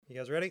You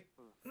guys ready?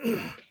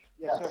 Yeah.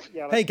 So,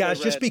 yeah, Hey let's go guys,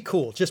 just red. be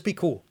cool. Just be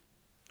cool.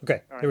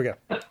 Okay, All here we go.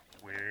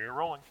 We're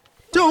rolling.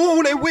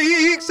 Tony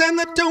Weeks and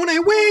the Tony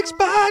Weeks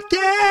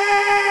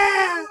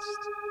Podcast,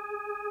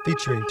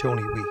 featuring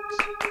Tony Weeks.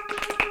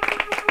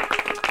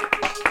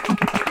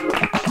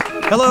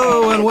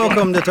 Hello and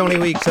welcome to Tony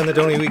Weeks and the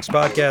Tony Weeks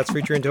Podcast,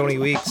 featuring Tony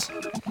Weeks.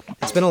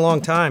 It's been a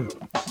long time.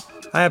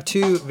 I have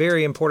two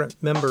very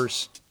important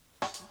members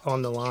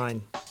on the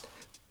line.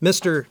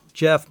 Mr.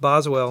 Jeff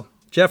Boswell.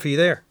 Jeff, are you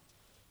there?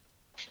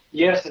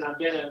 Yes, and I've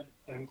been an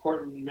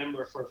important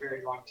member for a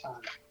very long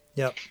time.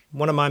 Yep,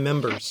 one of my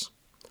members.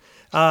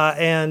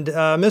 And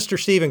Mr.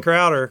 Steven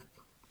Crowder.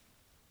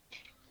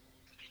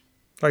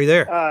 Are you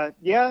there?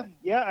 Yeah,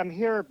 I'm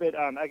here, but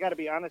I got to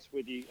be honest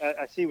with you.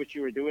 I see what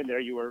you were doing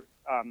there. You were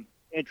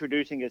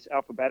introducing us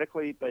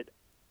alphabetically, but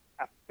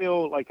I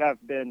feel like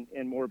I've been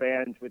in more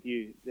bands with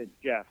you than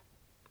Jeff.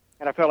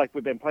 And I feel like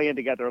we've been playing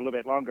together a little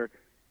bit longer.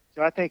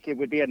 So I think it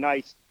would be a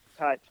nice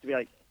touch to be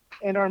like,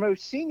 and our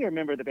most senior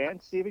member of the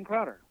band, Steven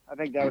Crowder. I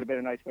think that would have been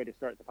a nice way to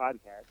start the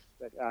podcast.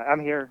 But I'm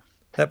here.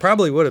 That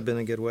probably would have been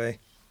a good way.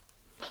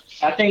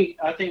 I think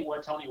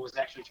what Tony was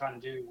actually trying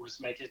to do was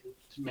make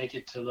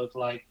it to look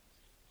like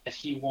that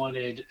he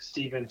wanted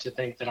Steven to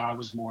think that I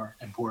was more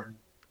important.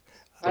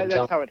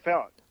 That's how it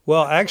felt.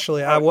 Well,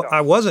 actually,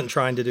 I wasn't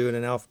trying to do it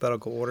in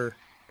alphabetical order.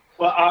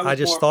 Well, I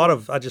just thought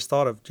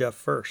of Jeff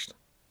first.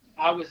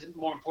 I was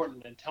more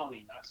important than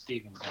Tony, not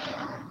Steven.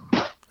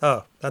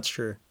 Oh, that's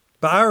true.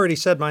 But I already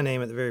said my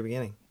name at the very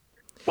beginning.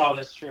 Oh,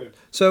 that's true.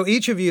 So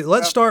each of you,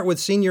 let's start with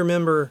senior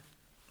member,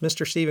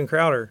 Mr. Steven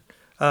Crowder.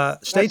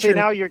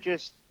 Now you're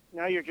just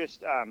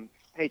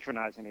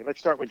patronizing me. Let's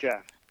start with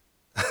Jeff.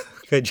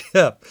 Okay,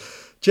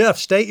 Jeff. Jeff,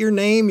 state your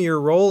name, your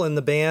role in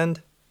the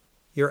band,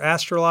 your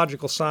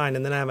astrological sign,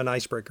 and then I have an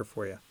icebreaker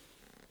for you.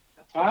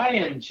 I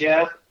am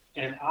Jeff,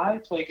 and I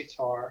play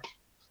guitar.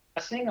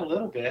 I sing a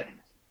little bit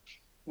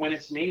when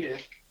it's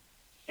needed,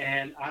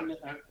 and I'm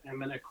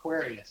an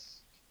Aquarius.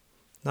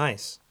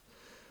 Nice.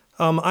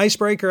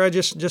 Icebreaker,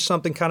 just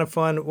something kind of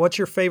fun. What's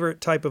your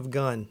favorite type of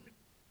gun?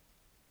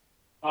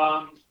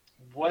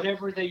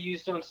 Whatever they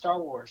used on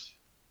Star Wars.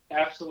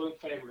 Absolute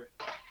favorite.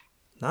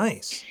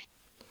 Nice.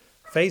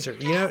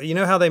 Phaser. You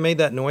know how they made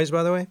that noise,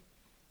 by the way?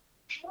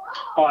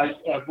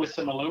 With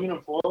some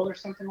aluminum foil or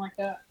something like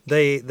that?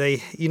 They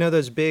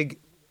those big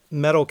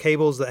metal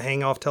cables that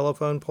hang off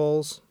telephone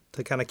poles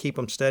to kind of keep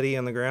them steady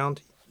on the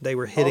ground? They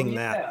were hitting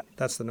that.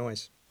 That's the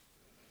noise.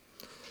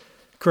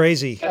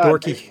 Crazy.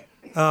 Dorky.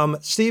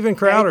 Steven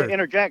Crowder. To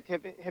interject,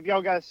 have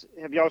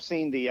y'all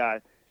seen the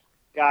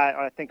guy,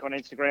 I think, on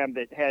Instagram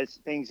that has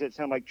things that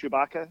sound like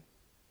Chewbacca?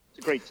 It's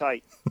a great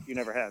sight. You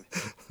never have.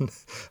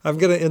 I'm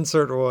going to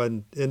insert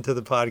one into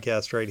the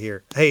podcast right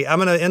here. Hey, I'm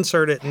going to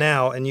insert it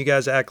now, and you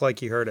guys act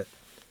like you heard it.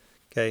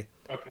 Okay?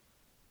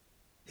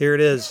 Here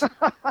it is.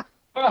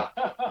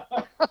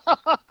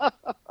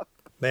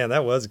 Man,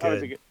 that was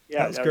good.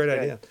 That was a great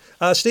idea.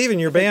 Steven,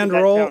 your band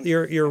role,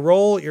 your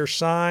role, your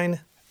sign,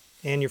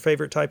 and your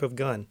favorite type of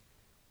gun.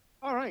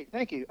 All right,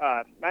 thank you.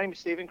 My name is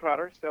Steven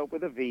Crowder, spelled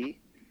with a V.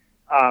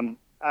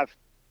 I've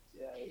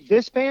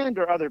this band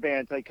or other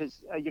bands, like,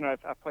 because I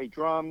play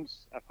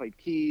drums, I play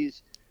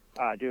keys,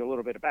 do a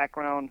little bit of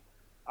background.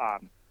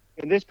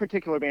 In this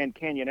particular band,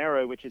 Canyon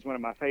Arrow, which is one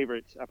of my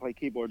favorites, I play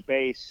keyboard,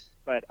 bass,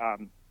 but I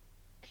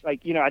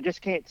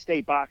just can't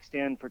stay boxed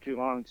in for too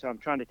long, so I'm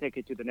trying to take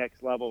it to the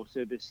next level.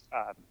 So this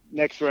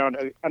next round,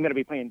 I'm going to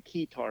be playing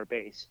keytar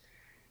bass.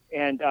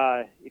 And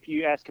if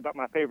you ask about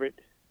my favorite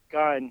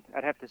gun,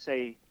 I'd have to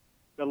say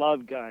the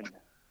Love gun.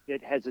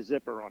 It has a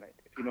zipper on it,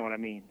 if you know what I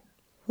mean.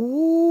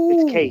 Ooh,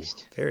 it's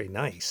cased. Very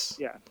nice.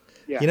 Yeah.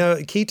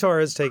 Keytar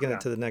has taken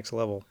it to the next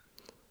level.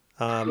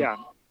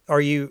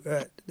 Are you?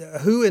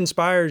 Who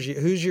inspires you?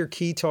 Who's your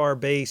keytar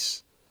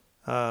bass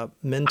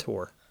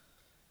mentor?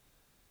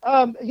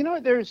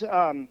 There's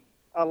a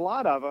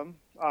lot of them.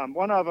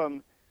 One of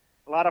them,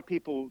 a lot of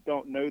people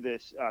don't know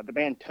this. The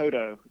band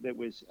Toto, that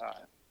was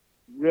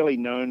really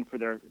known for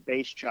their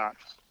bass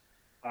chops.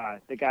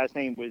 The guy's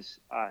name was,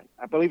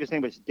 I believe his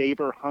name was Dave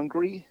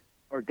Hungry.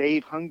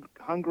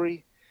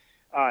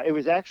 It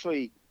was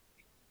actually,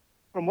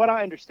 from what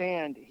I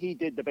understand, he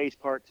did the bass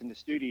parts in the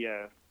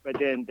studio, but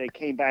then they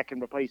came back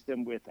and replaced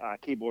them with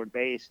keyboard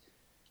bass.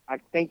 I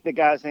think the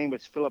guy's name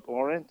was Philip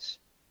Lawrence.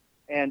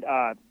 And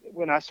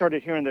when I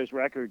started hearing those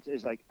records,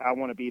 it's like, I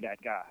want to be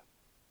that guy.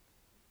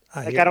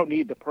 I don't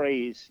need the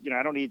praise.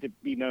 I don't need to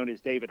be known as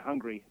David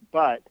Hungry,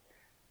 but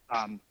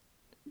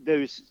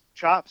those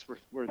chops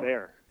were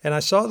there. And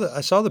I saw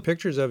the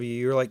pictures of you.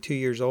 You were like 2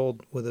 years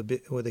old with a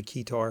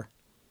keytar.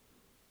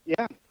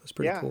 Yeah, that's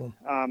pretty cool.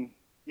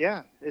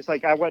 It's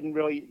like I wasn't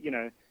really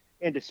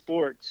into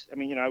sports. I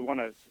mean, I won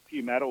a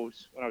few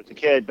medals when I was a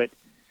kid, but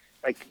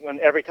like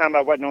every time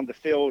I wasn't on the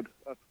field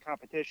of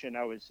competition,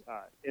 I was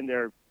in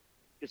there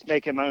just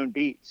making my own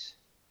beats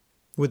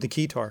with the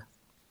keytar.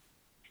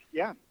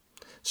 Yeah.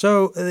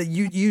 So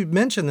you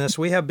mentioned this.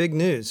 We have big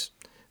news.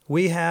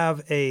 We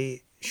have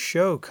a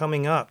show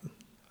coming up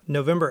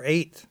November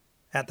 8th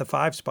at the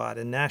 5 Spot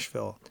in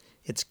Nashville.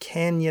 It's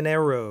Canyon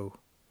Arrow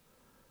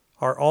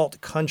our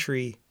alt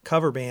country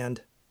cover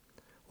band.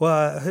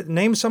 Well,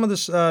 name some of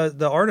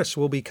the artists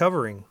we'll be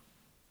covering.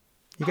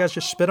 You guys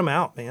just spit them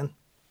out, man.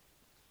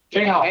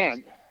 Jayhawk.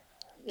 Man.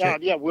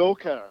 Yeah,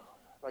 Wilco.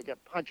 Like a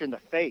punch in the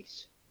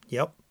face.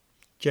 Yep.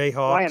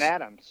 Jayhawks. Ryan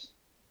Adams.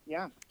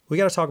 Yeah. We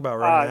got to talk about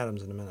Ryan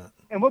Adams in a minute.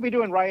 And we'll be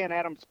doing Ryan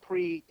Adams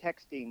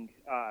pre-texting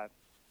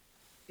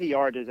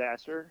PR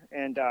disaster.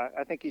 And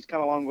I think he's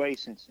come a long way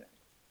since then.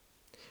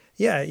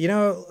 Yeah,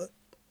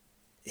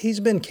 he's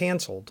been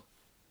canceled.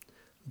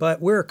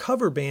 But we're a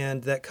cover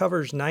band that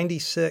covers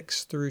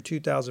 96 through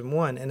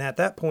 2001. And at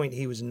that point,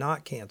 he was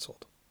not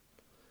canceled.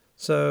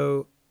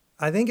 So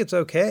I think it's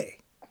okay.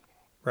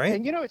 Right?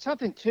 And it's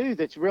something too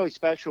that's really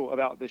special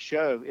about the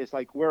show is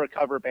like we're a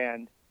cover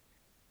band,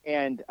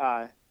 and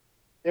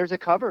there's a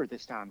cover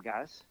this time,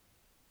 guys.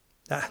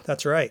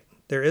 That's right.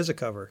 There is a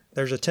cover.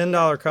 There's a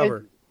 $10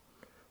 cover.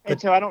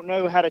 And so I don't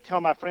know how to tell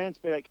my friends,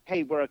 be like,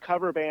 hey, we're a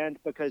cover band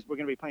because we're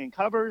going to be playing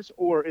covers,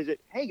 or is it,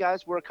 hey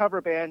guys, we're a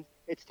cover band,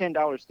 it's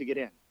 $10 to get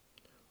in.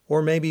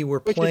 Or maybe we're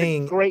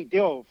playing. Which is a great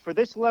deal for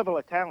this level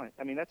of talent.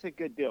 I mean, that's a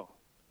good deal.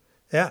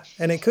 Yeah,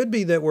 and it could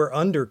be that we're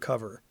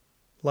undercover.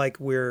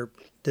 Like we're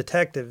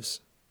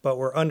detectives, but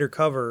we're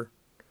undercover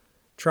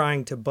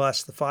trying to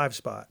bust the 5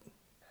 spot.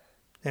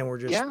 And we're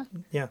just,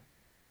 yeah.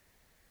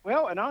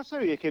 Well, and also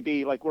it could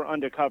be like we're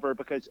undercover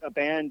because a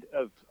band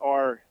of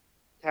our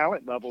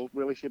talent level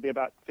really should be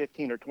about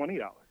 $15 or $20.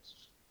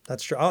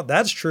 That's true. Oh,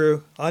 that's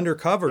true.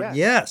 Undercover. Yeah.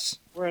 Yes.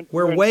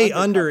 We're way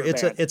under.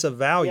 Band. It's a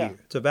value. Yeah.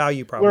 It's a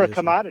value proposition.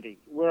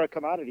 We're a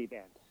commodity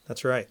band.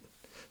 That's right.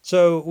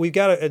 So we've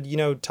got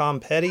Tom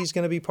Petty's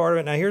going to be part of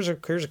it. Now here's a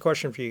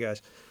question for you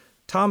guys.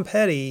 Tom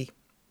Petty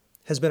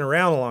has been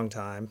around a long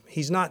time.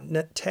 He's not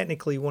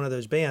technically one of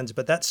those bands,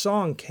 but that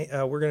song,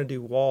 we're going to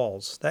do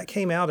Walls, that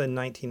came out in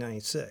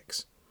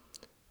 1996.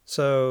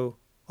 So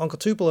Uncle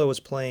Tupelo was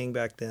playing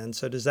back then.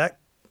 So do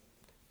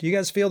you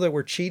guys feel that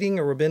we're cheating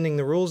or we're bending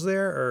the rules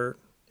there, or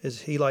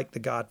is he like the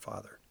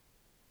Godfather?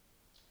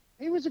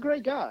 He was a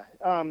great guy.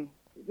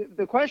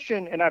 The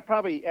question, and I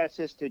probably asked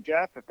this to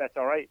Jeff, if that's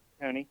all right,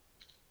 Tony.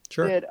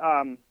 Sure.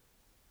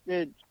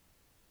 Did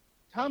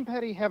Tom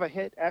Petty have a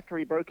hit after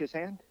he broke his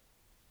hand?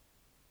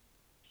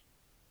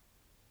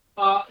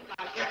 I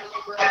can't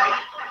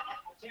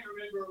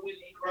remember when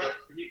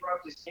he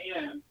broke his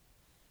hand,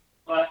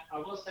 but I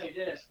will say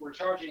this: we're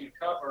charging a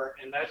cover,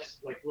 and that is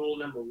like rule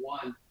number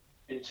 1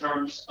 in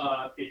terms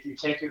of if you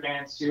take your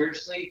band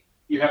seriously,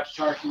 you have to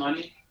charge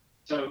money.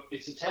 So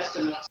it's a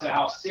testament to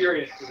how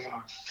serious we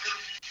are.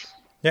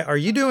 Yeah. Are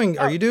you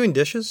doing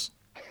dishes?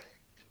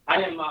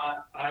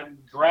 I'm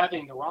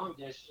grabbing the wrong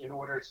dish in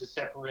order to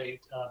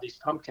separate these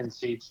pumpkin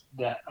seeds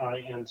that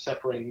I am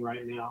separating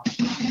right now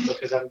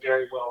because I'm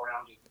very well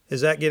rounded.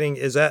 Is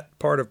that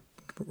part of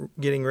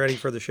getting ready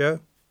for the show?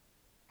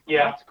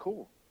 Yeah. That's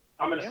cool.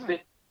 I'm going to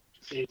spit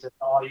seeds at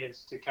the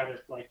audience to kind of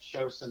like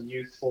show some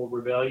youthful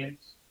rebellion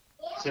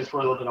since we're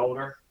a little bit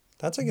older.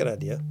 That's a good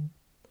idea.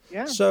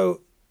 Yeah.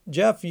 So,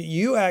 Jeff,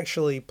 you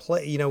actually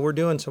play, we're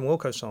doing some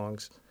Wilco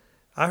songs.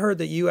 I heard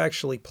that you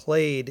actually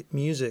played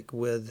music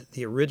with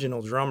the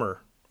original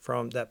drummer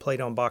that played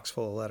on Box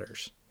Full of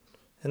Letters.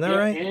 Isn't that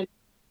right? And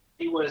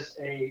he was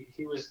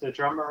the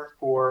drummer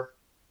for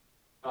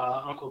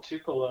Uncle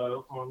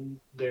Tupelo on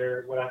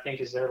what I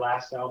think is their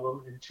last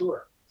album and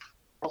tour.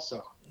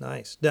 Also.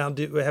 Nice. Now,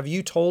 have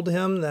you told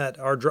him that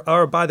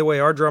by the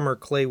way, our drummer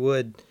Clay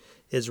Wood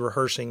is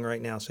rehearsing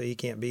right now, so he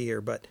can't be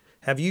here. But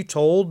have you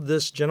told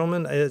this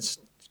gentleman? It's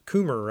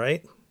Coomer,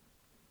 right?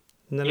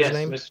 Isn't that his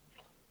name? Mr.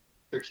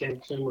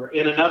 Ken Coomer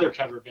in another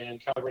cover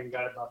band covering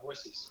Guided by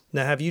Voices.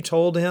 Now, have you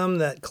told him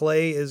that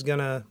Clay is going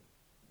to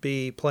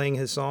be playing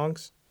his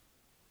songs?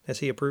 Has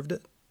he approved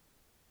it?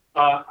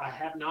 I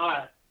have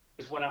not,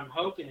 because what I'm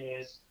hoping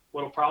is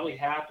what'll probably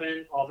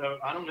happen, although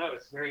I don't know,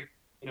 it's very,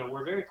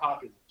 we're very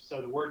popular, so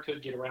the word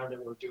could get around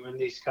that we're doing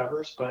these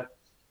covers, but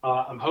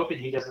I'm hoping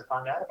he doesn't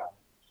find out about it.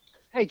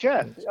 Hey,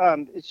 Jeff,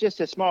 it's just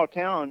a small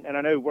town, and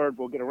I know word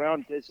will get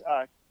around.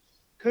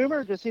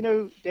 Coomer, does he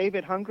know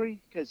David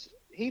Hungry? Because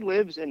he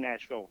lives in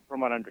Nashville,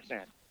 from what I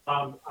understand.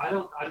 I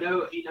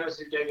know he knows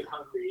who David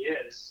Hungry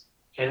is,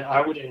 and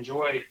I would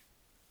enjoy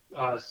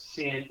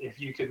seeing if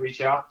you could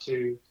reach out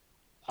to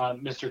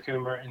Mr.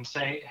 Coomer and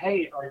say,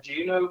 "Hey, do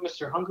you know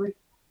Mr. Hungry?"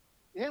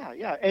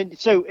 Yeah, and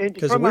so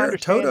because from my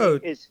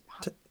understanding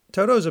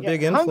Toto's a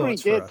big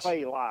influence Hungry for us.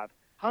 Play live.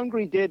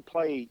 Hungry did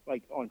play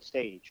like on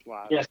stage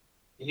live. Yes,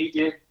 he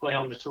did play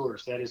on the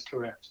tours. That is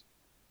correct.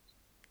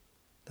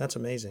 That's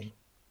amazing.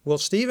 Well,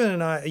 Stephen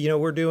and I,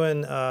 we're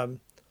doing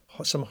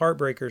some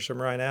Heartbreakers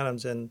from Ryan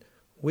Adams, and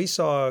we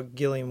saw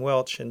Gillian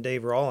Welch and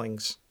Dave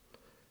Rawlings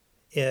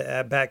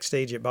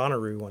backstage at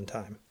Bonnaroo one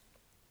time.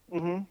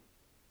 Mm-hmm.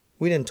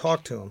 We didn't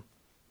talk to them,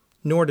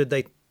 nor did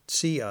they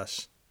see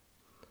us,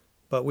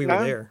 but we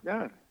were there.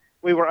 No,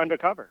 we were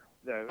undercover,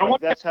 though.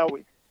 That's how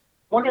we.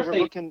 Wonder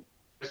if they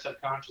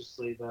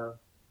subconsciously though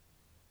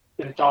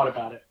and thought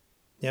about it.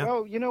 Yeah.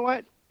 Well, you know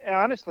what?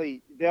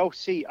 Honestly, they'll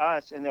see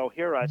us and they'll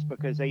hear us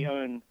because they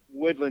own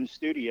Woodland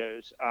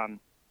Studios.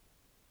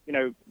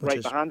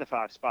 Right behind the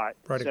 5 spot.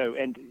 Right. So,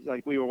 and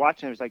like we were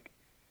watching, it was like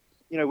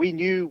we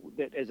knew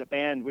that as a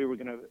band we were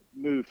going to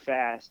move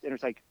fast, and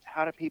it's like,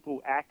 how do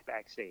people act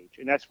backstage?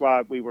 And that's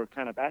why we were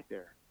kind of back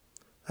there.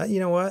 You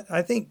know what?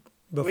 I think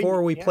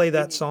before we play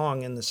that we-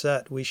 song in the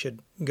set, we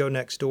should go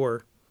next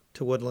door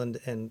to Woodland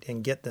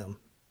and get them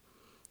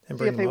and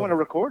See bring if they them want to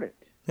over. record it.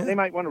 Yeah. They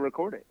might want to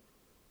record it.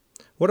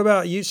 What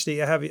about you, Steve?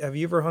 Have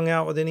you ever hung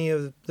out with any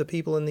of the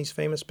people in these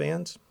famous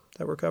bands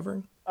that we're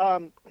covering?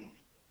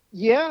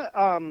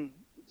 Yeah,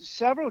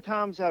 several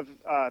times I've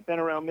been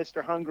around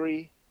Mr.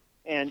 Hungry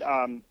and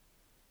Mr.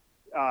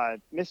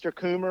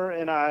 Coomer,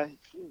 and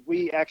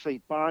we actually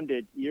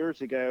bonded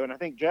years ago, and I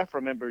think Jeff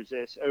remembers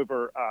this,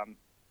 over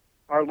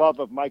our love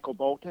of Michael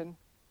Bolton.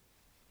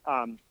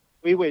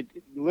 We would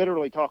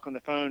literally talk on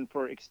the phone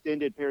for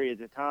extended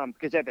periods of time,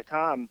 because at the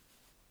time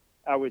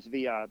I was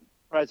the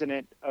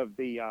president of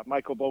the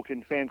Michael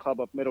Bolton fan club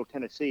of Middle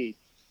Tennessee.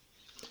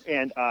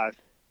 And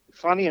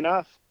funny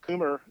enough,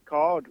 Coomer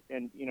called,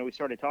 and we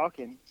started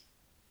talking,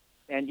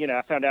 and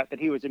I found out that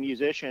he was a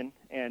musician,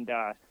 and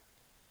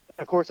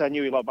of course I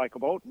knew he loved Michael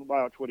Bolton.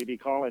 Why else would he be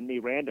calling me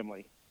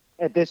randomly?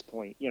 At this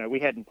point, we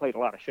hadn't played a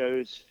lot of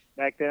shows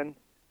back then.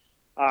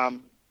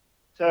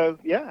 So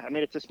yeah, I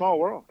mean, it's a small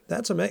world.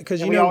 That's amazing,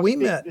 because And we all we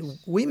speak met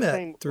this we same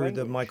met through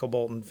the language. Michael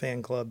Bolton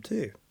fan club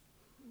too.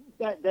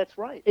 That's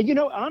right. And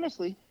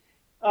honestly,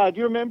 do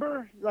you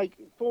remember, like,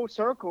 full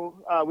circle?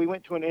 We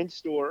went to an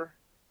in-store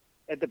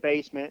at the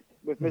basement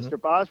with Mr.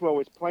 Boswell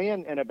was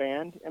playing in a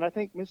band, and I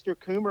think Mr.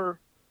 Coomer.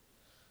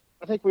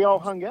 I think we all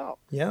hung out.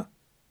 Yeah,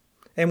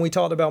 and we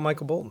talked about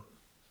Michael Bolton.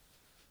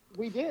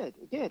 We did,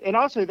 and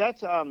also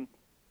that's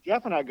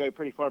Jeff and I go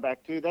pretty far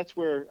back too. That's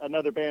where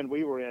another band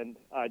we were in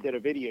did a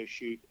video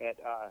shoot at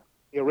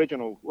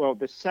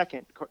the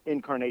second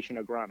incarnation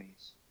of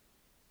Grammys.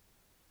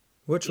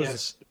 Which was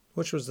Yes.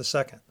 which was the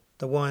second?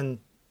 The one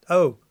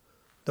oh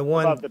the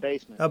one Above the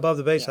basement. above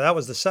the basement. Yeah. That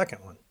was the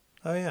second one.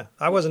 Oh yeah,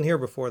 I wasn't here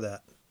before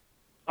that.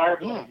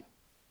 Fireblade.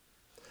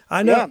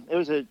 I know. Yeah, it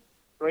was a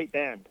great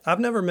band. I've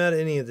never met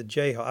any of the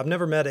Jayhawk. I've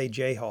never met a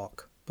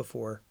Jayhawk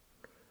before.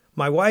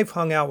 My wife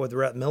hung out with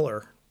Rhett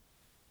Miller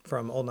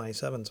from Old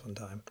 97s one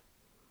time.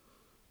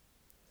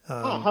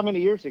 How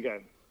many years ago?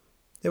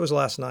 It was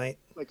last night.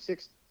 Like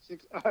six.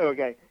 Oh,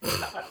 okay.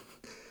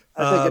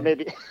 I think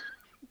maybe.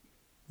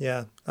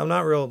 Yeah, I'm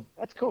not real.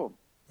 That's cool.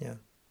 Yeah.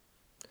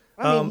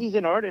 I mean, he's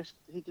an artist.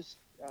 He just.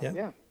 Yeah.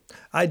 Yeah.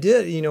 I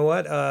did. You know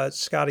what?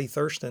 Scotty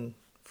Thurston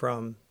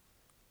from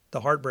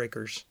the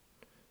Heartbreakers.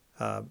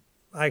 I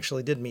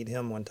actually did meet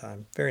him one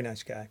time. Very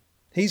nice guy.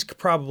 He's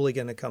probably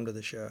going to come to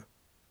the show.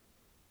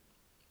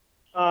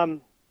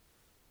 In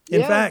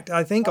Yeah. fact,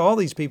 I think all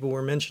these people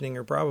we're mentioning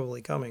are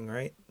probably coming,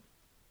 right?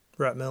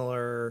 Rhett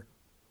Miller,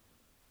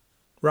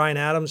 Ryan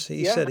Adams.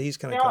 He Yeah, said he's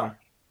going They to come. are.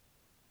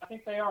 I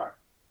think they are.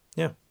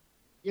 Yeah.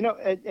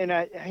 And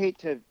I hate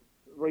to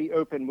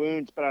reopen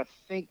wounds, but I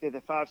think that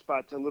the 5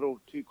 spot's a little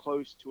too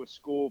close to a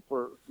school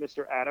for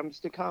Mr. Adams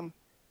to come.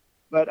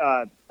 But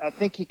I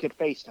think he could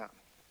FaceTime.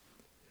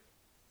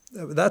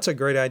 That's a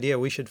great idea.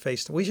 We should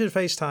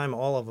FaceTime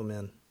all of them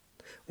in.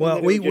 Well,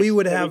 And then it we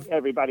would just- have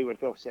everybody would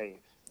feel safe.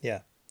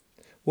 yeah.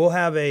 We'll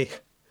have a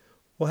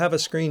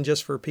screen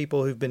just for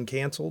people who've been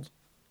canceled,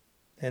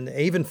 and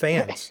even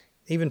fans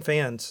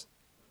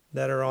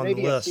that are on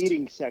Maybe the a list.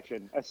 seating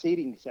section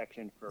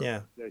for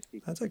Yeah. those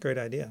people. That's a great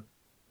idea.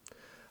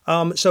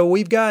 So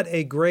we've got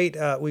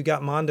we've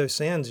got Mondo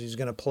Sands who's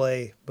going to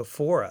play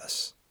before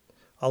us,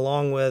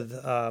 along with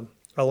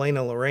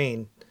Elena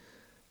Lorraine.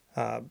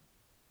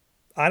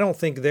 I don't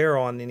think they're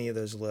on any of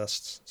those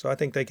lists, so I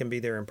think they can be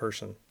there in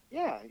person.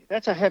 Yeah,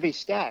 that's a heavy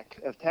stack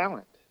of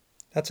talent.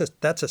 That's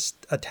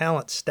a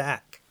talent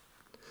stack.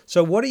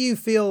 So what do you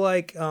feel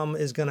like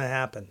is going to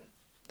happen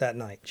that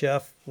night,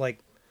 Jeff? Like,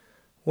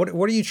 what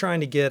are you trying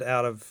to get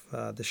out of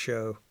the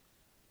show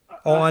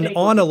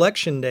on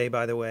election day?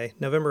 By the way,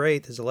 November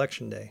 8th is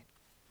election day.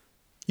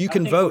 You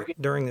can think we're vote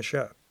during the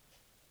show.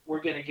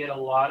 We're going to get a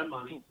lot of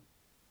money,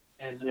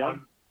 and Yeah.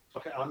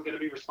 I'm going to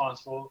be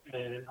responsible,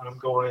 and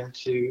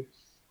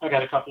I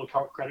got a couple of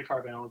credit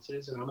card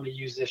balances, and I'm going to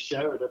use this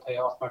show to pay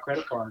off my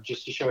credit card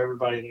just to show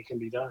everybody that it can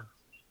be done.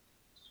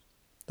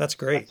 That's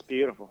great. That's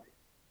beautiful.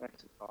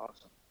 That's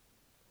awesome.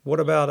 What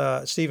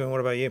about Stephen? What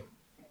about you?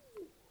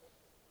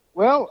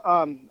 Well,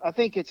 I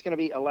think it's going to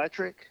be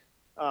electric.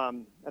 I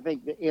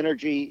think the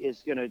energy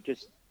is going to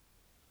just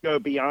go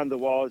beyond the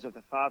walls of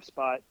the 5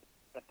 spot.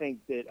 I think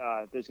that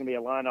there's going to be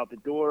a line out the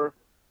door.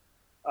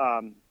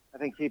 I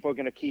think people are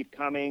going to keep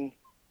coming.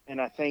 And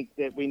I think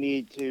that we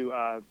need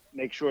to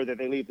make sure that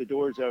they leave the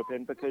doors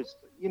open because,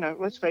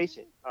 let's face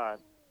it,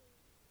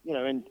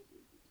 in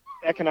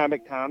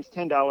economic times,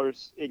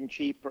 $10 isn't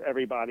cheap for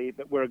everybody,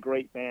 but we're a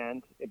great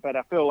band. But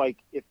I feel like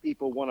if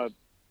people want to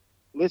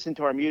listen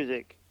to our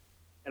music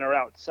and are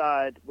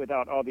outside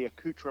without all the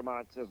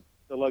accoutrements of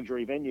the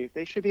luxury venue,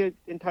 they should be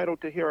entitled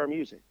to hear our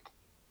music.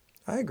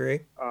 I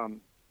agree.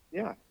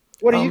 Yeah.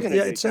 What are you going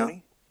to do, it's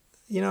Tony?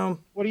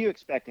 What are you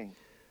expecting?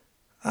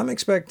 I'm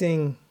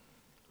expecting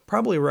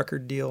probably a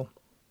record deal,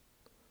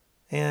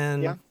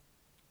 and Yeah.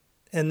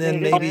 and then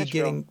And it is maybe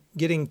Nashville.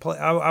 getting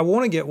I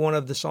want to get one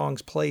of the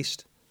songs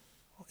placed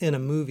in a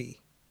movie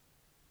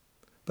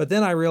But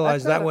then I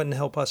realized that not wouldn't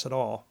help us at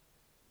all.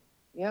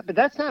 Yeah, but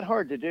that's not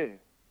hard to do.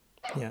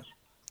 Yeah.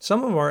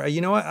 Some of them are.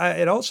 You know what?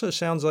 It also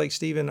sounds like,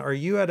 Stephen, are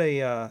you at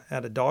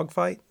a dog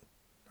fight?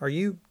 Are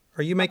you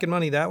making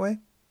money that way?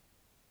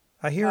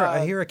 I hear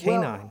a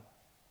canine. Well,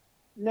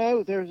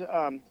 no, there's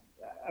I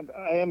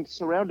am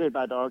surrounded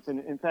by dogs,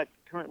 and in fact,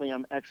 currently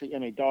I'm actually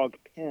in a dog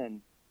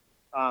pen.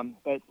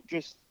 But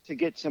just to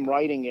get some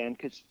writing in,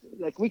 because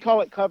like we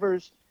call it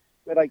covers,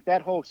 but like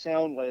that whole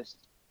sound list,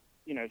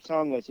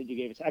 song list that you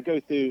gave us, I go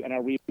through and I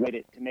rewrite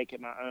it to make it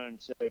my own.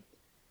 So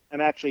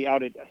I'm actually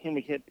out at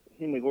Henry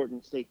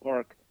Horton State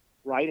Park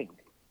writing.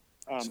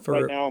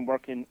 Right now I'm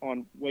working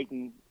on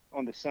Waiting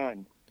on the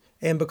Sun.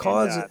 And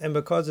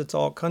because it's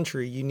all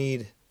country, you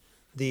need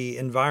the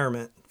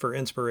environment for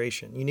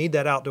inspiration. You need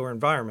that outdoor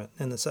environment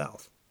in the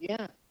South.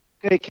 Yeah,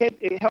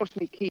 it helps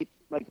me keep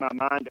like my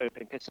mind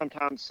open, because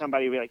sometimes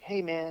somebody will be like,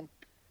 "Hey man,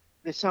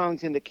 this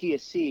song's in the key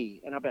of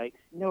C," and I'll be like,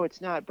 "No, it's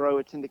not, bro.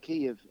 It's in the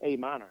key of A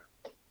minor."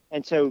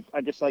 And so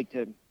I just like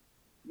to,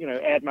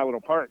 add my little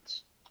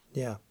parts.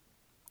 Yeah,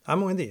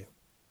 I'm with you.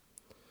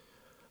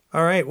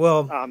 All right.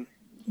 Well,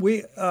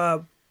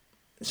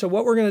 so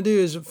what we're going to do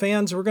is,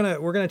 fans, we're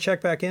going to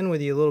check back in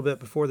with you a little bit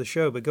before the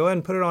show, but go ahead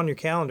and put it on your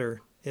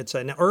calendar. It's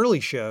an early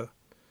show,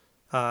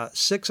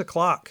 6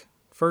 o'clock,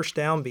 first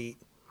downbeat.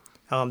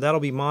 That'll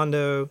be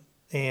Mondo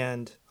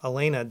and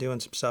Elena doing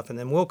some stuff, and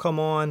then we'll come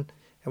on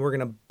and we're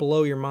going to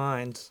blow your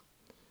minds,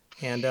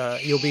 and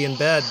you'll be in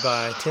bed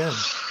by 10.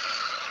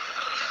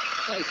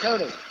 Hey,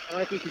 Tony, I don't know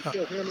if you can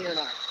still hear me or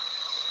not.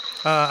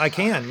 I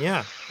can,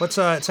 yeah. It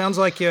sounds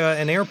like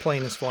an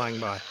airplane is flying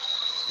by.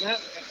 No,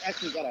 I've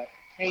actually got a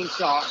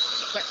chainsaw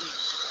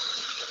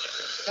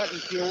cutting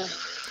fuel.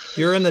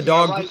 You're in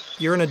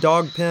a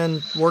dog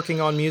pen working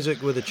on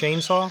music with a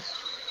chainsaw?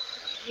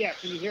 Yeah,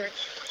 can you hear it?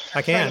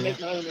 I can. I'm trying to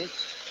make my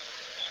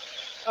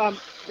own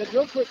mix. But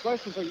real quick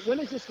question for you: when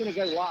is this going to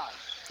go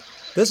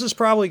live? This is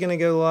probably going to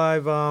go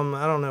live.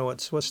 I don't know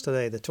what's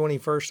today, the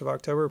 21st of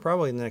October,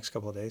 probably in the next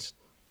couple of days.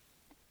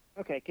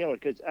 Okay, killer.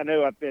 Because I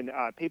know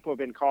people have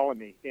been calling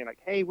me, being like,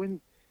 "Hey,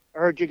 when I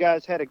heard you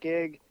guys had a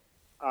gig,"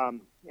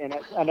 and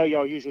I know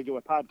y'all usually do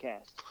a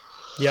podcast.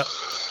 Yep.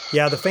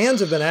 Yeah, the fans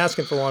have been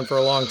asking for one for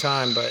a long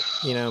time, but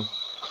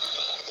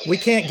we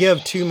can't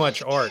give too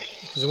much art,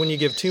 because when you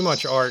give too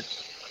much art,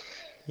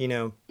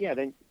 Yeah,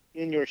 then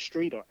you're a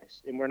street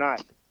artist, and we're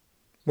not.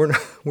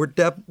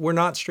 We're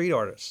not street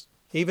artists,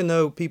 even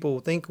though people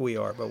think we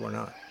are, but we're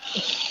not.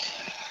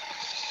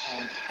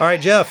 All right,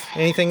 Jeff.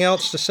 Anything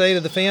else to say to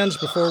the fans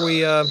before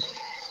we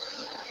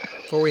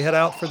head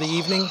out for the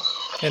evening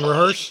and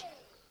rehearse?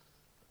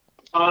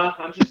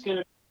 I'm just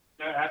gonna,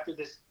 after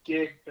this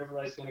gig,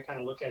 everybody's gonna kind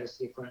of look at us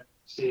different,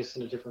 see us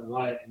in a different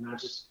light, and I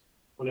just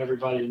want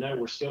everybody to know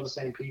we're still the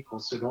same people.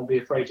 So don't be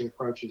afraid to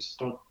approach us.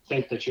 Don't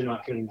think that you're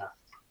not good enough.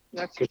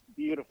 That's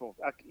beautiful.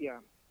 Yeah.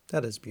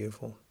 That is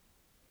beautiful.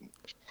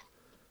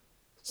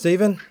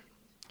 Stephen,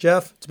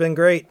 Jeff, it's been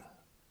great.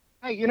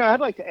 Hey, I'd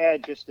like to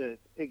add, just to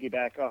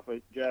piggyback off of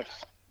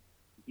Jeff's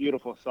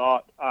beautiful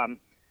thought.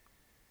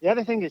 The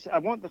other thing is, I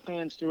want the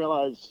fans to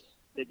realize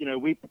that,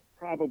 we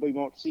probably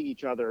won't see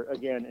each other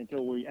again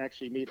until we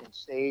actually meet on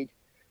stage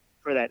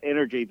for that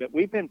energy. But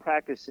we've been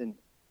practicing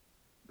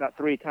about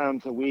 3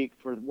 times a week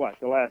for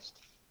the last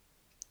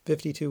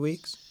 52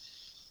 weeks?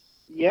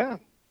 Yeah.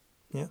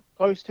 Yeah.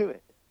 Close to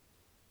it.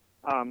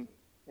 And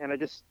I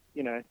just,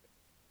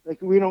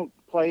 we don't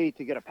play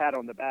to get a pat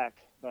on the back,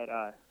 but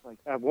I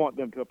want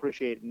them to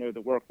appreciate and know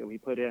the work that we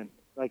put in.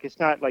 Like, it's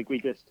not like we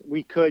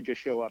could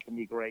just show up and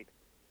be great,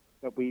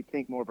 but we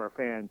think more of our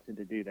fans than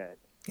to do that.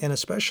 And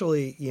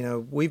especially,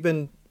 we've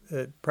been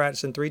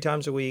practicing 3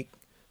 times a week,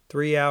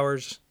 3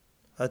 hours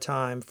a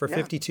time for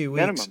 52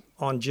 weeks minimum.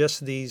 On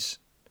just these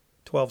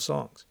 12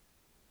 songs.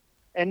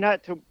 And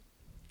not to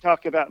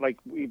talk about,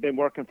 we've been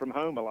working from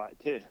home a lot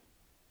too.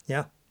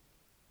 Yeah.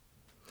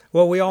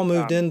 Well, we all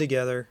moved in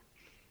together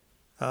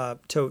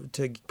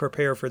to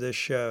prepare for this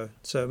show.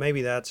 So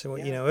maybe that's, it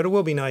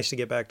will be nice to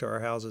get back to our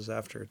houses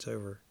after it's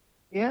over.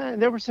 Yeah,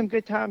 and there were some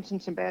good times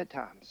and some bad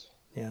times.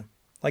 Yeah.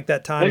 Like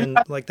that time in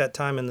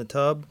the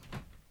tub.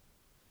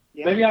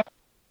 Yeah. Maybe I'll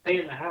stay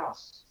in the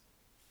house.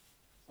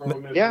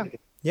 Yeah.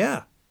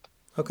 Yeah.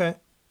 Okay.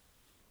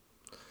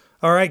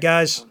 All right,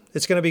 guys.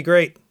 It's going to be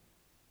great.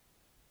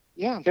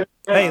 Yeah.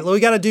 Hey, we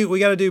got to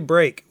do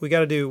break. We got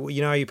to do,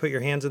 how you put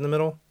your hands in the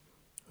middle?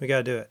 We got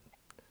to do it.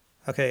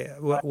 Okay.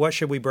 What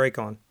should we break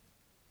on?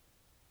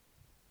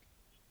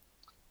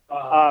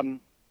 To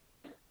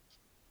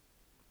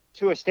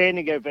a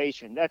standing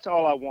ovation. That's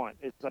all I want.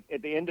 It's like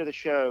at the end of the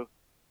show,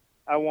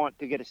 I want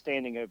to get a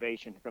standing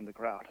ovation from the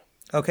crowd.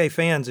 Okay,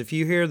 fans, if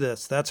you hear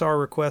this, that's our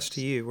request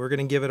to you. We're going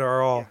to give it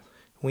our all. Yeah.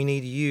 We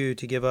need you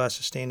to give us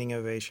a standing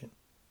ovation.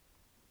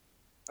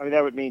 I mean,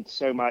 that would mean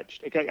so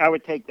much. I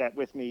would take that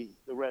with me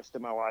the rest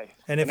of my life.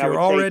 And if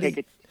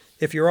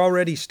you're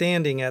already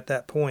standing at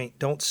that point,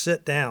 don't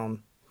sit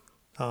down.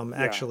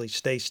 Actually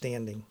stay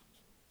standing.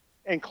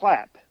 And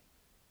clap.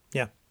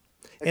 Yeah.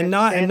 And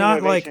not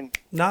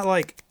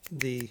like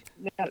the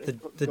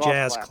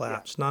jazz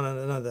claps. Yeah.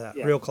 None of that.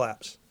 Yeah. Real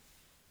claps.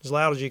 As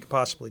loud as you can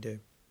possibly do.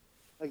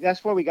 Like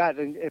that's what we got.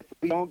 And if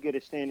we don't get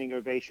a standing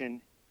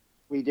ovation,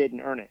 we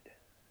didn't earn it.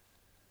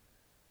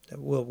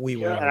 Well, we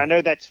will. And I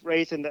know that's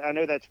raising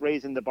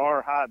the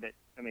bar high, but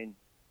I mean,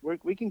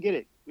 we can get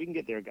it. We can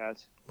get there,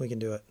 guys. We can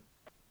do it.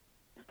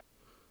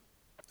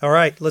 All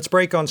right, let's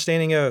break on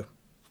standing O.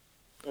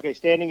 Okay,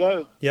 standing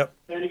O. Yep.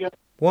 Standing O.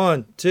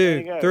 1, 2,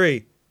 Standing O.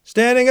 3.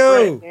 Standing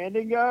O.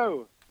 Standing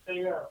O.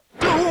 Standing O.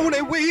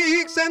 Tony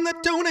Weeks and the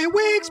Tony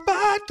Weeks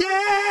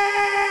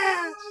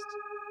Podcast.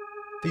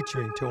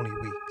 Featuring Tony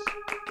Weeks.